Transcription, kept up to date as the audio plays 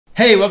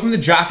Hey, welcome to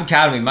Draft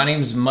Academy. My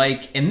name is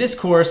Mike. In this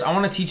course, I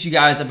want to teach you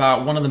guys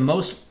about one of the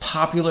most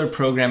popular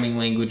programming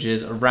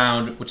languages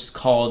around, which is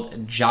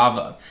called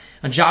Java.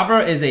 Now,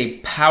 Java is a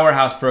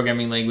powerhouse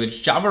programming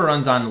language. Java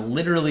runs on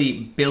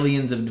literally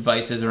billions of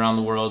devices around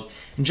the world.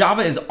 And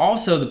Java is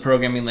also the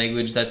programming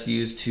language that's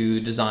used to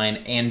design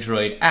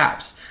Android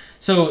apps.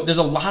 So there's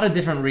a lot of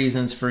different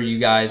reasons for you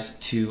guys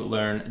to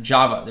learn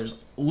Java. There's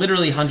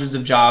literally hundreds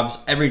of jobs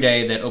every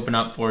day that open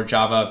up for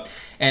Java.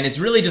 And it's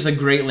really just a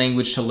great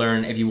language to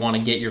learn if you want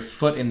to get your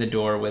foot in the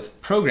door with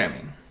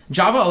programming.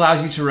 Java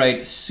allows you to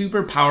write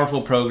super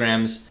powerful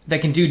programs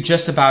that can do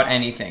just about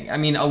anything. I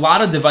mean, a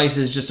lot of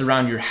devices just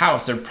around your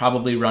house are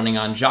probably running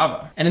on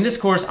Java. And in this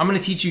course, I'm going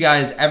to teach you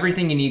guys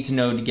everything you need to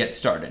know to get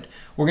started.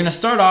 We're going to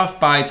start off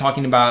by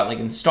talking about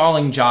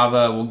installing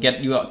Java. We'll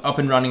get you up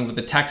and running with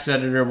the text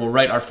editor. We'll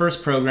write our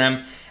first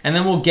program, and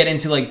then we'll get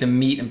into the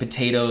meat and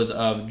potatoes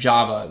of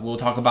Java. We'll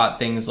talk about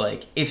things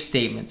like if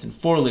statements and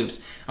for loops.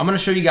 I'm going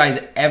to show you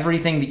guys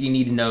everything that you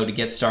need to know to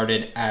get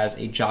started as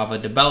a Java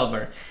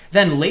developer.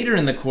 Then later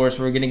in the course,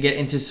 we're going to get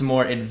into some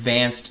more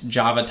advanced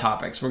Java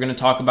topics. We're going to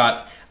talk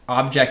about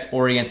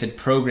object-oriented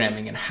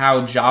programming and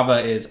how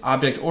Java is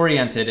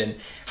object-oriented and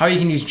how you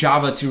can use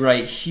Java to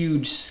write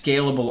huge,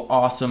 scalable,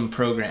 awesome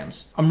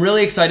programs. I'm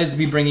really excited to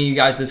be bringing you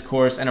guys this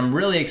course, and I'm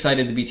really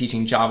excited to be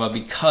teaching Java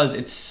because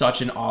it's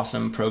such an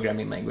awesome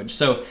programming language.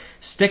 So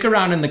stick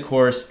around in the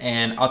course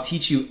and I'll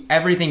teach you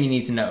everything you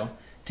need to know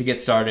to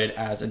get started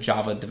as a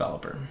Java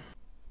developer.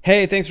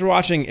 Hey, thanks for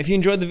watching. If you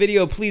enjoyed the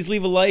video, please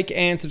leave a like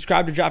and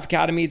subscribe to Draft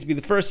Academy to be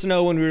the first to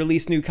know when we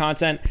release new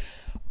content.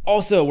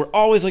 Also, we're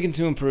always looking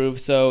to improve,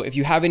 so if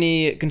you have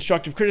any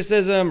constructive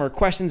criticism or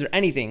questions or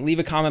anything, leave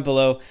a comment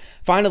below.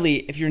 Finally,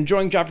 if you're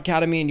enjoying Draft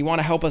Academy and you want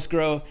to help us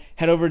grow,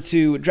 head over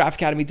to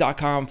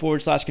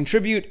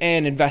draftacademy.com/contribute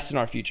and invest in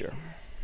our future.